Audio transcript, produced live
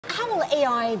will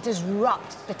AI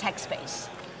disrupt the tech space?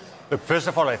 Look, first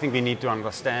of all, I think we need to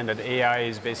understand that AI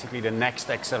is basically the next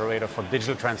accelerator for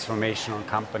digital transformation on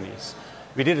companies.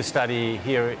 We did a study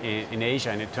here in Asia,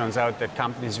 and it turns out that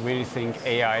companies really think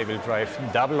AI will drive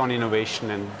double on innovation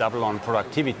and double on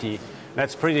productivity.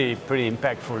 That's pretty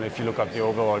impactful if you look at the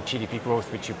overall GDP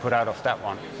growth which you put out of that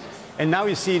one. And now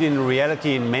you see it in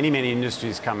reality in many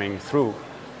industries coming through.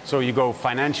 So you go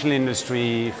financial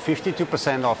industry,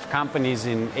 52% of companies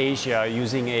in Asia are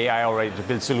using AI already to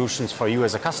build solutions for you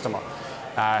as a customer.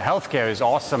 Healthcare is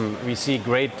awesome. We see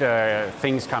great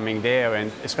things coming there,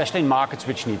 and especially in markets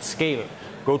which need scale.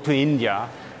 Go to India,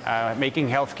 making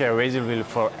healthcare available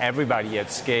for everybody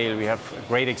at scale. We have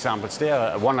great examples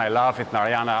there. One I love at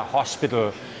Narayana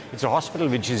Hospital. It's a hospital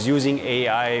which is using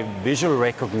AI visual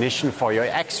recognition for your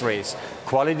x-rays.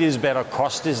 Quality is better,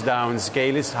 cost is down,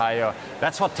 scale is higher.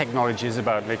 That's what technology is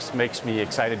about. Makes me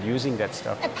excited using that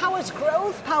stuff. It powers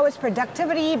growth, powers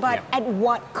productivity, but at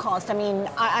what cost? I mean,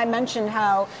 I mentioned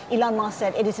how Elon Musk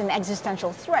said it is an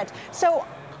existential threat. So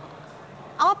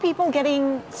are people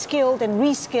getting skilled and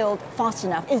reskilled fast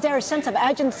enough? Is there a sense of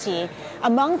urgency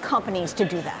among companies to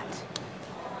do that?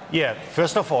 Yeah,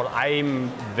 first of all, I'm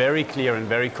very clear and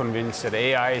very convinced that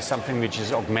AI is something which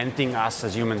is augmenting us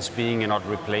as human beings and not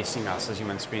replacing us as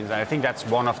human beings. And I think that's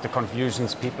one of the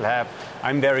confusions people have.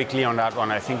 I'm very clear on that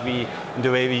one. I think the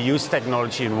way we use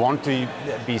technology and want to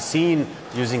be seen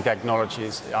using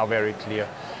technologies are very clear.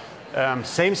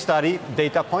 Same study,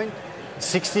 data point,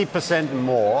 60%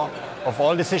 more of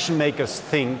all decision makers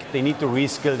think they need to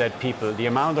reskill their people. The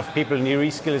amount of people need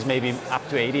reskill is maybe up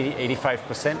to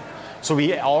 85%. So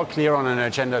we are all clear on an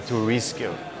agenda to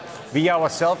reskill. We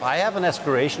ourselves, I have an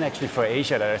aspiration actually for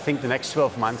Asia that I think the next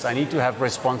 12 months I need to have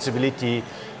responsibility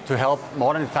to help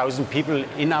more than 1,000 people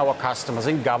in our customers,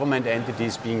 in government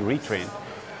entities being retrained.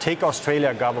 Take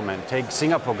Australia government, take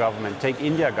Singapore government, take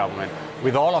India government.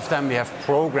 With all of them we have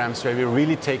programs where we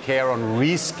really take care on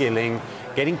reskilling,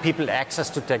 getting people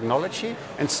access to technology,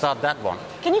 and start that one.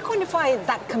 Can you quantify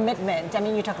that commitment? I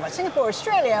mean, you talk about Singapore,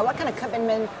 Australia, what kind of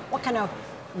commitment, what kind of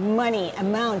money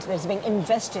amount that's being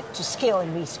invested to skill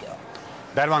and reskill?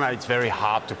 That one, it's very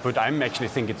hard to put. I actually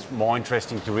think it's more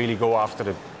interesting to really go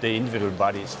after the individual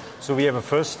bodies. So we have a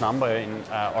first number in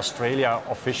Australia,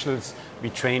 officials, we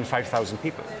train 5,000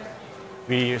 people.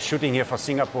 We're shooting here for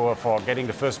Singapore for getting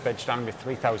the first batch done with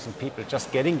 3,000 people,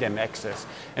 just getting them access.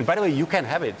 And by the way, you can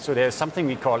have it. So there's something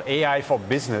we call AI for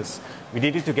business. We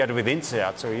did it together with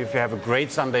INSEAD. So if you have a great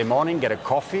Sunday morning, get a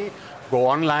coffee, go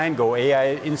online, go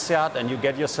AI INSEAD, and you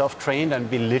get yourself trained and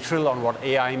be literal on what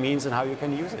AI means and how you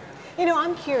can use it. You know,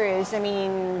 I'm curious. I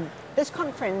mean, this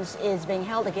conference is being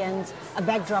held against a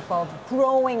backdrop of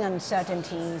growing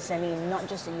uncertainties. I mean, not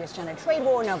just the US-China trade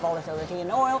war, now volatility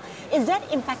in oil. Is that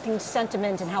impacting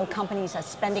sentiment and how companies are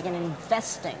spending and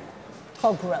investing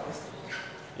for growth?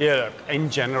 Yeah, in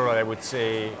general, I would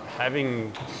say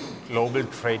having global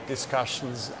trade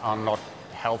discussions are not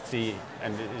healthy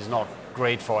and it is not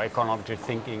great for economic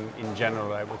thinking in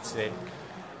general, I would say.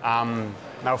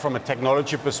 Now, from a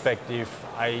technology perspective,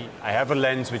 I have a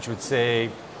lens which would say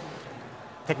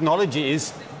technology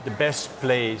is the best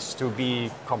place to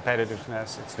be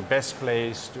competitiveness. It's the best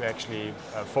place to actually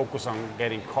focus on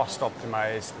getting cost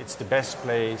optimized. It's the best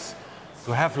place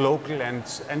to have local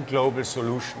and global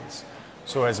solutions.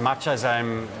 So as much as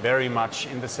I'm very much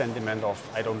in the sentiment of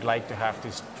I don't like to have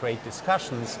these trade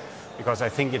discussions, because I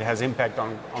think it has impact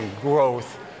on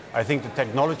growth. I think the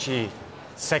technology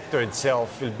sector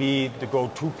itself will be the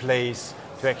go-to place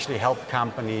to actually help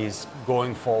companies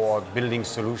going forward, building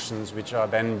solutions which are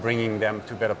then bringing them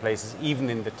to better places, even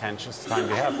in the tensions time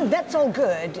we have. That's all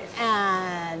good,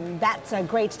 and that's a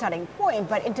great starting point,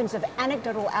 but in terms of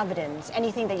anecdotal evidence,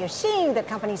 anything that you're seeing that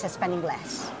companies are spending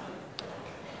less?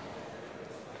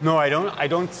 No, I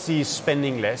don't see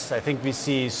spending less. I think we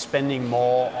see spending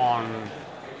more on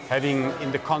having,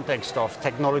 in the context of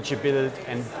technology build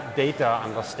and data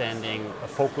understanding, a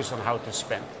focus on how to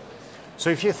spend. So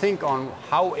if you think on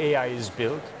how AI is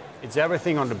built, it's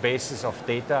everything on the basis of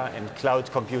data and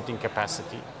cloud computing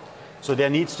capacity. So there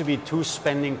needs to be two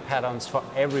spending patterns for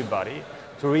everybody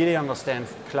to really understand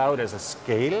cloud as a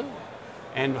scale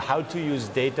and how to use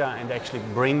data and actually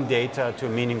bring data to a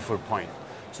meaningful point.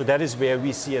 So that is where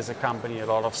we see as a company a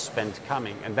lot of spend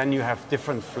coming. And then you have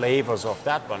different flavors of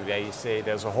that one, where you say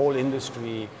there's a whole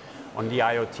industry on the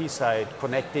IoT side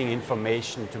connecting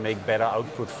information to make better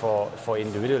output for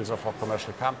individuals or for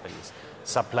commercial companies.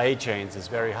 Supply chains is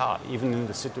very hard. Even in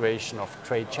the situation of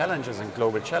trade challenges and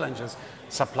global challenges,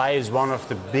 supply is one of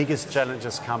the biggest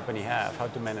challenges companies have, how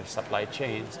to manage supply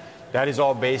chains. That is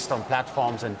all based on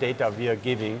platforms and data we are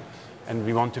giving And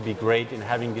we want to be great in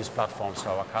having these platforms to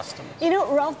our customers. You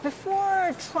know, Ralph,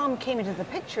 before Trump came into the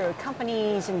picture,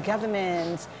 companies and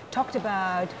governments talked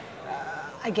about,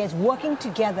 I guess, working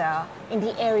together in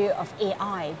the area of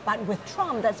AI. But with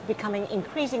Trump, that's becoming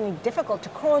increasingly difficult to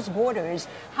cross borders.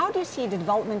 How do you see the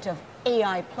development of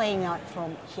AI playing out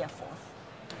from here forth?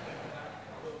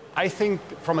 I think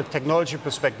from a technology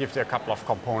perspective, there are a couple of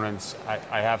components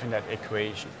I have in that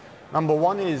equation. Number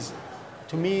one is,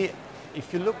 to me,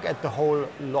 if you look at the whole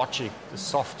logic, the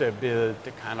software build,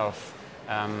 the kind of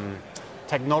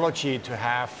technology to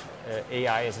have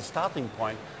AI as a starting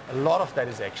point, a lot of that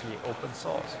is actually open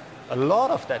source. A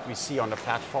lot of that we see on the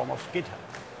platform of GitHub.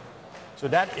 So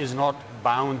that is not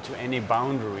bound to any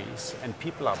boundaries, and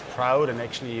people are proud and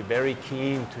actually very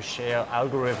keen to share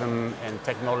algorithm and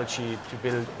technology to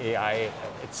build AI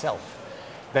itself.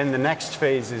 Then the next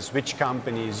phase is which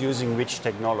company is using which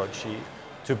technology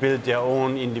to build their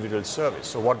own individual service.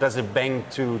 So what does a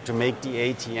bank do to make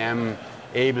the ATM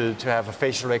able to have a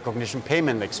facial recognition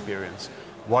payment experience?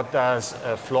 What does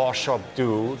a floor shop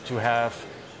do to have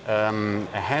a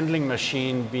handling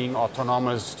machine being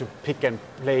autonomous to pick and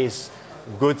place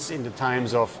goods in the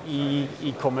times of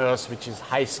e-commerce, which is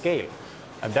high scale?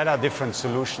 And that are different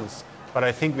solutions. But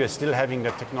I think we're still having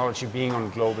the technology being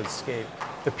on global scale.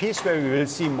 The piece where we will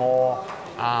see more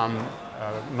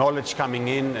knowledge coming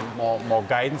in and more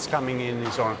guidance coming in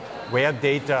is on where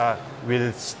data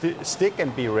will stick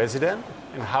and be resident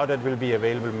and how that will be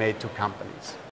available made to companies.